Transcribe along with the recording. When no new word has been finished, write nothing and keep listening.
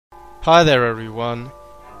Hi there everyone,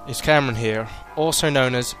 it's Cameron here, also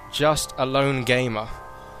known as Just a Lone Gamer,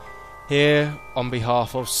 here on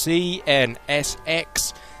behalf of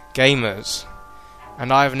CNSX Gamers,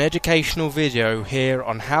 and I have an educational video here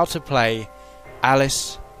on how to play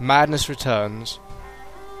Alice Madness Returns.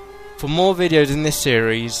 For more videos in this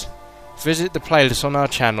series, visit the playlist on our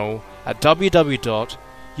channel at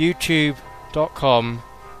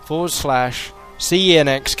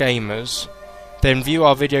www.youtube.com/CNXGamers. Then view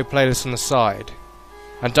our video playlist on the side.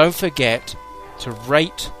 And don't forget to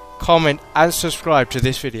rate, comment and subscribe to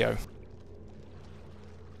this video.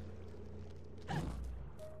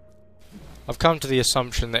 I've come to the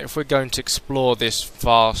assumption that if we're going to explore this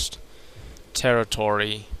vast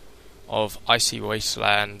territory of icy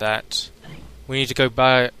wasteland, that we need to go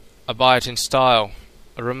by it in style.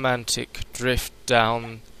 A romantic drift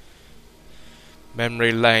down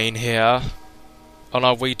memory lane here, on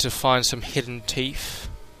our way to find some hidden teeth.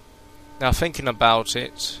 Now, thinking about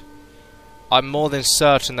it, I'm more than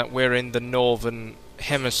certain that we're in the northern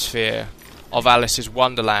hemisphere of Alice's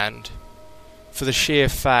Wonderland, for the sheer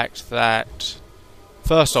fact that,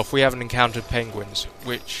 first off, we haven't encountered penguins,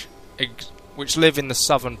 which live in the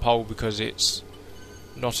southern pole because it's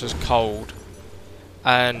not as cold,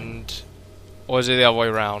 or is it the other way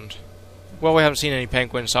around? Well, we haven't seen any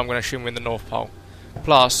penguins, so I'm going to assume we're in the North Pole.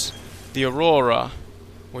 Plus, the aurora,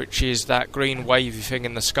 which is that green wavy thing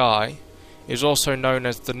in the sky, is also known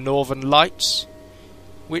as the Northern Lights,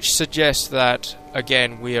 which suggests that,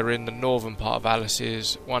 again, we are in the northern part of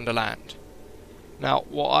Alice's Wonderland. Now,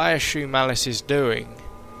 what I assume Alice is doing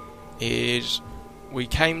is, we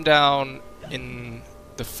came down in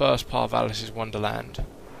the first part of Alice's Wonderland,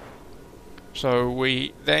 so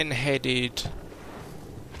we then headed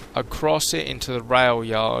across it into the rail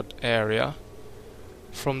yard area.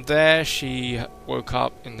 From there she woke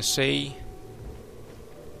up in the sea,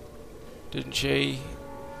 didn't she?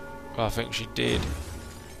 Well, I think she did.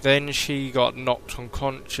 Then she got knocked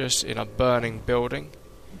unconscious in a burning building,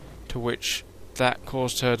 to which that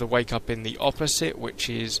caused her to wake up in the opposite, which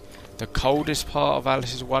is the coldest part of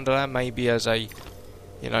Alice's Wonderland. Maybe as a,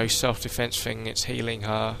 self-defense thing, it's healing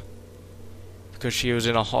her. Because she was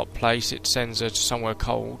in a hot place, it sends her to somewhere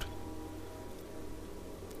cold.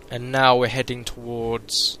 And now we're heading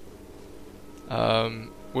towards,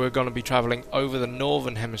 we're going to be travelling over the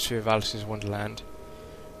northern hemisphere of Alice's Wonderland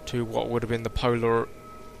to what would have been the polar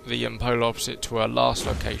opposite to our last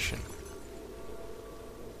location.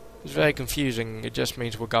 It's very confusing. It just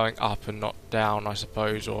means we're going up and not down, I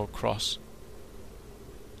suppose, or across.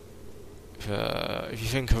 If you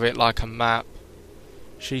think of it like a map,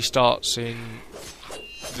 she starts in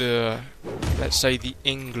the, let's say, the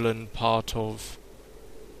England part of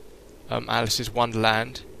Alice's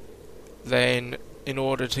Wonderland. Then, in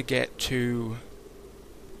order to get to,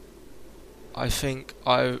 I think,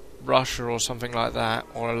 Russia or something like that,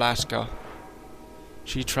 or Alaska,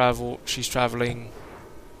 she's travelling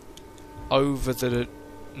over the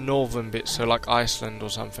northern bit, so like Iceland or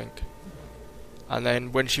something. And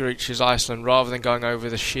then when she reaches Iceland, rather than going over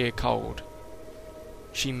the sheer cold,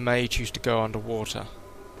 she may choose to go underwater.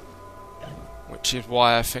 Which is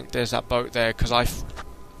why I think there's that boat there, because I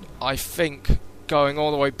think, going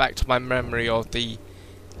all the way back to my memory of the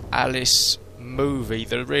Alice movie,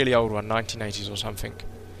 the really old one, 1980s or something,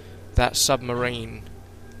 that submarine,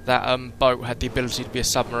 that boat had the ability to be a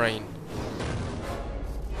submarine.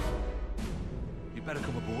 You better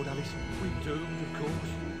come aboard, Alice. We're doomed, of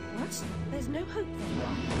course. What? There's no hope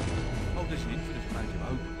then? Oh, there's an infinite amount of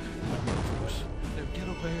hope. Of course. Now get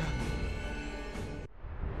up here.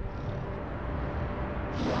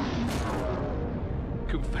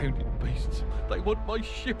 Confounded beasts. They want my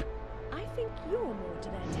ship. I think you're more to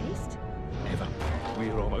their taste. Never.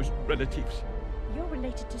 We're almost relatives. You're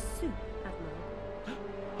related to Sue, Admiral.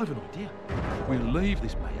 I've an idea. We'll leave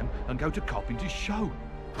this mayhem and go to Carpenter's show.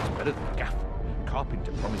 It's better than Gaff.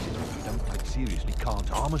 Carpenter promises if we don't take seriously can't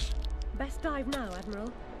harm us. Best dive now,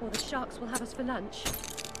 Admiral, or the sharks will have us for lunch.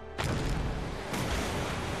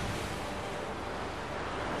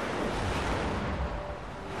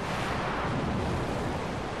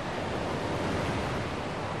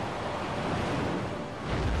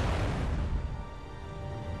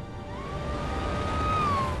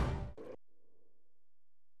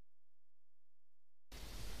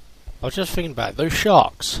 I was just thinking about it. Those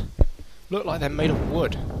sharks look like they're made of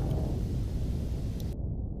wood.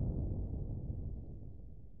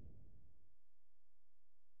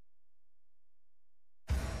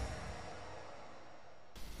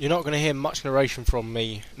 You're not going to hear much narration from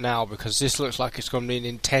me now because this looks like it's going to be an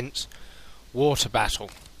intense water battle.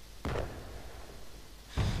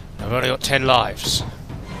 I've only got 10 lives.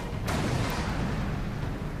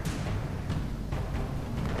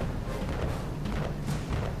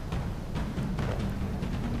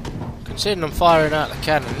 Considering I'm firing out the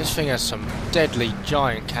cannon, this thing has some deadly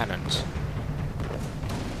giant cannons.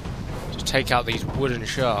 Just take out these wooden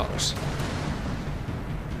sharks.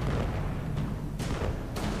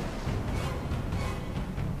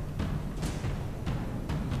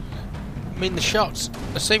 I mean, the sharks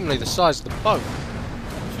are seemingly the size of the boat.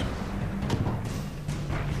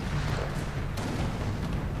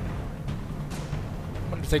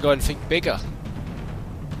 I wonder if they got anything bigger.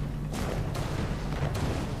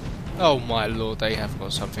 Oh my lord, they have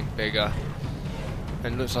got something bigger.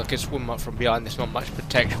 And it looks like it's one from behind. There's not much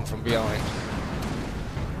protection from behind.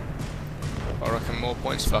 I reckon more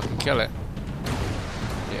points if I can kill it.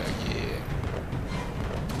 Yeah.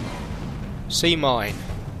 Sea mine.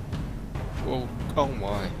 Well, oh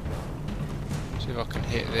my. See if I can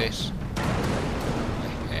hit this.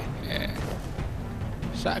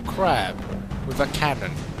 Is that a crab with a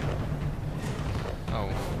cannon? Oh.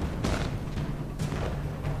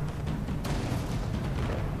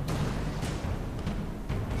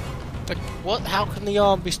 What? How can the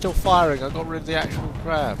arm be still firing? I got rid of the actual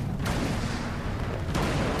crab.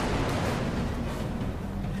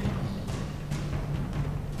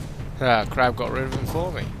 Ah, crab got rid of him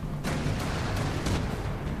for me.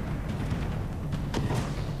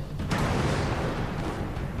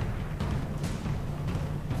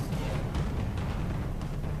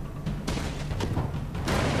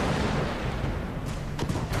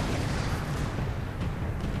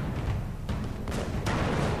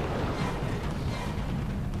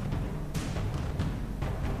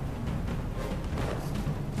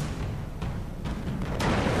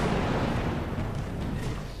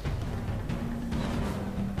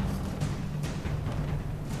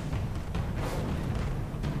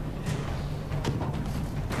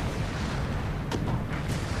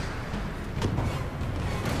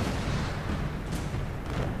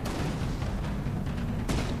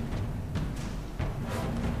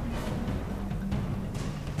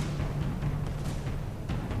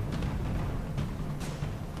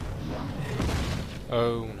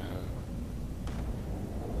 Oh no.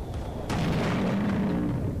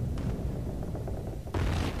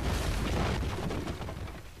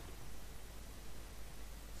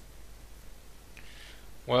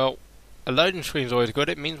 Well, a loading screen's always good.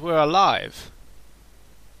 It means we're alive.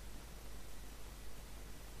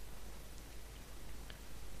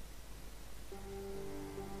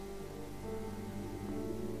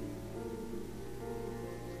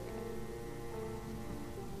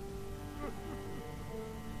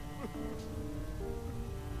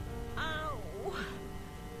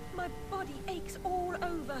 My body aches all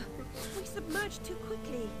over. We submerged too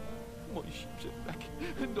quickly. My ships are back,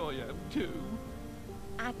 and I am too.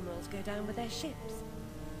 Admirals go down with their ships.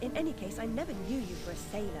 In any case, I never knew you for a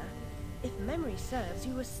sailor. If memory serves,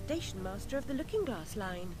 you were station master of the Looking Glass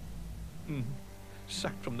line.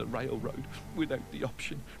 Sacked from the railroad without the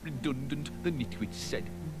option. Redundant, the nitwit said.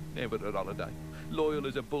 Never a holiday. Loyal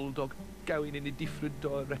as a bulldog. Going in a different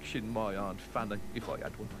direction, my Aunt Fanny, if I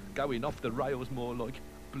had one. Going off the rails more like.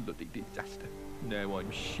 Bloody disaster. Now I'm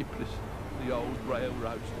shipless. The old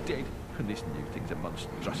railroad's dead, and this new thing's a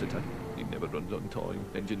monstrosity. It never runs on time.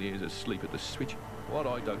 Engineers asleep at the switch. What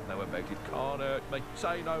I don't know about it can't hurt me.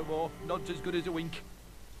 Say no more. Nod's as good as a wink.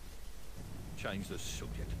 Change the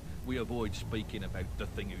subject. We avoid speaking about the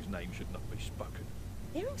thing whose name should not be spoken.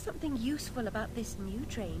 Hearing something useful about this new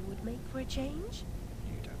train would make for a change.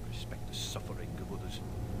 You don't respect the suffering of others.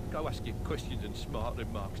 Go ask your questions and smart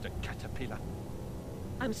remarks to Caterpillar.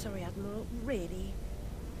 I'm sorry, Admiral, really.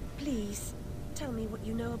 Please, tell me what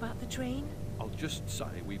you know about the train. I'll just say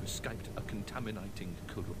we've escaped a contaminating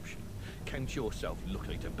corruption. Count yourself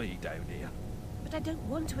lucky to be down here. But I don't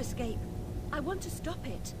want to escape. I want to stop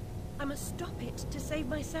it. I must stop it to save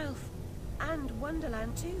myself. And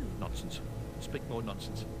Wonderland too. Nonsense. Speak more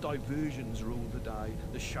nonsense. Diversions rule the day.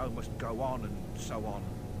 The show must go on and so on.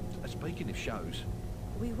 Speaking of shows...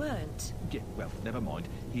 We weren't. Yeah, well, never mind.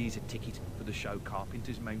 Here's a ticket for the show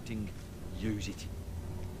Carpenter's mounting. Use it.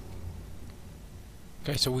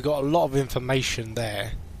 Okay, so we got a lot of information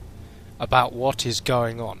there about what is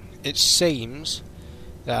going on. It seems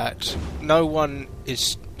that no one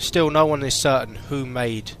is certain who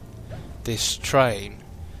made this train,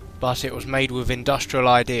 but it was made with industrial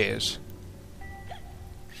ideas.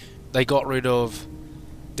 They got rid of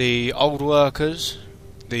the old workers,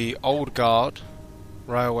 the old guard,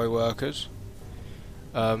 railway workers,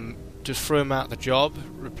 just threw him out the job,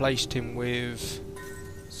 replaced him with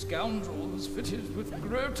scoundrels fitted with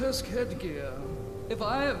grotesque headgear. If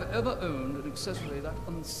I have ever owned an accessory that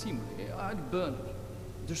unseemly, I'd burn it,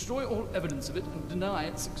 destroy all evidence of it, and deny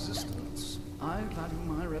its existence. I value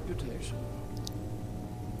my reputation.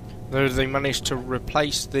 Though they managed to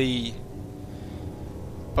replace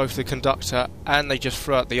both the conductor and they just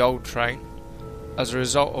threw out the old train. As a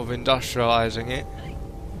result of industrialising it,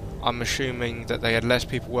 I'm assuming that they had less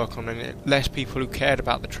people work on it, less people who cared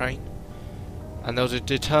about the train, and there was a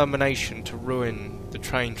determination to ruin the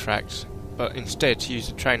train tracks, but instead to use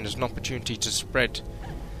the train as an opportunity to spread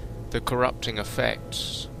the corrupting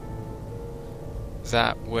effects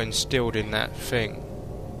that were instilled in that thing.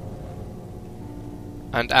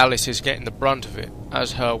 And Alice is getting the brunt of it.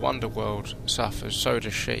 As her Wonderworld suffers, so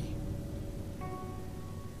does she.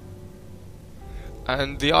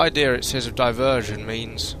 And the idea, it says, of diversion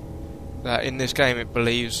means that in this game it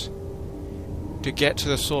believes to get to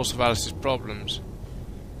the source of Alice's problems,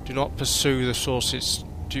 do not pursue the sources,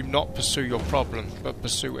 do not pursue your problem, but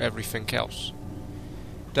pursue everything else.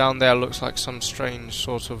 Down there looks like some strange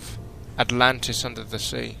sort of Atlantis under the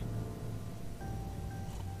sea.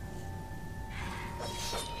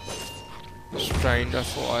 Strange, I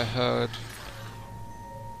thought I heard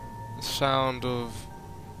the sound of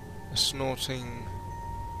a snorting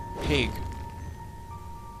pig,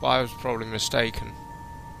 but I was probably mistaken.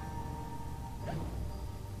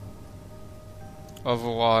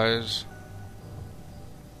 Otherwise,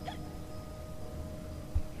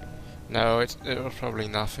 no, it was probably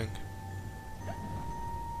nothing.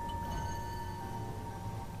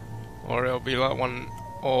 Or it'll be like one,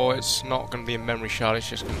 or it's not going to be a memory shard, it's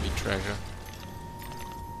just going to be treasure.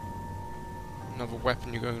 Another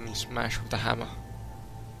weapon you're going to smash with the hammer.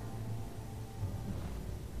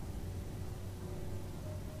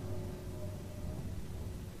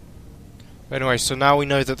 Anyway, so now we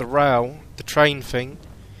know that the train thing,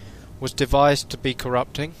 was devised to be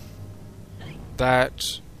corrupting.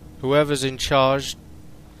 That whoever's in charge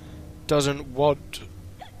doesn't want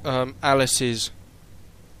Alice's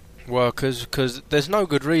workers, because there's no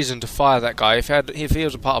good reason to fire that guy. If he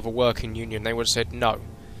was a part of a working union, they would have said no.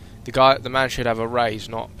 The man should have a raise,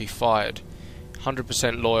 not be fired.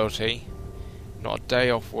 100% loyalty, not a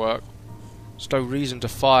day off work. There's no reason to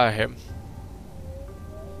fire him.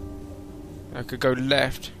 I could go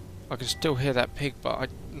left. I can still hear that pig,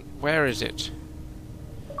 but where is it?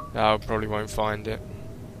 No, I probably won't find it.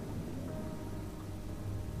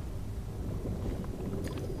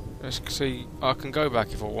 Let's see. I can go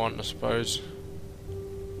back if I want, I suppose.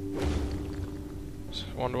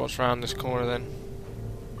 I wonder what's round this corner then.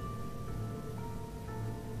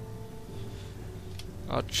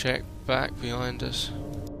 I'll check back behind us.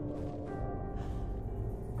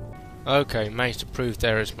 Okay, managed to prove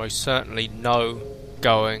there is most certainly no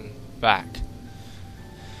going back.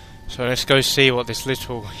 So let's go see what this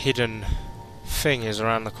little hidden thing is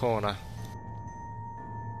around the corner.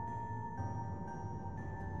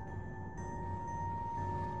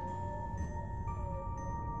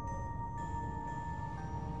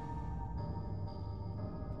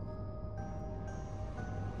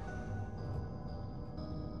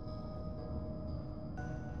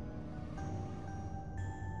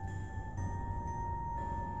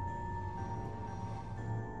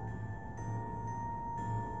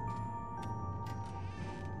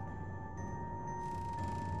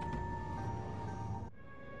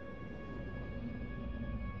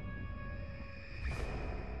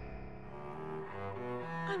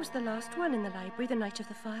 I was the last one in the library the night of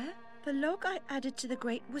the fire. The log I added to the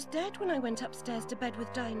grate was dead when I went upstairs to bed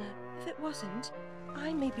with Dinah. If it wasn't,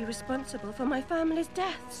 I may be responsible for my family's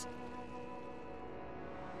deaths.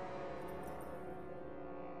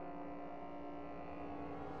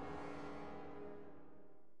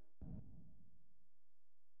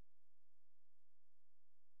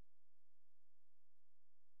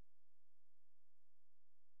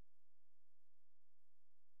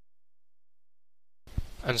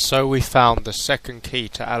 And so we found the second key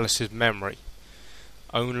to Alice's memory.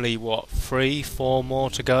 Only, what, 3, 4 more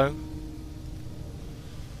to go?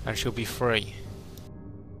 And she'll be free.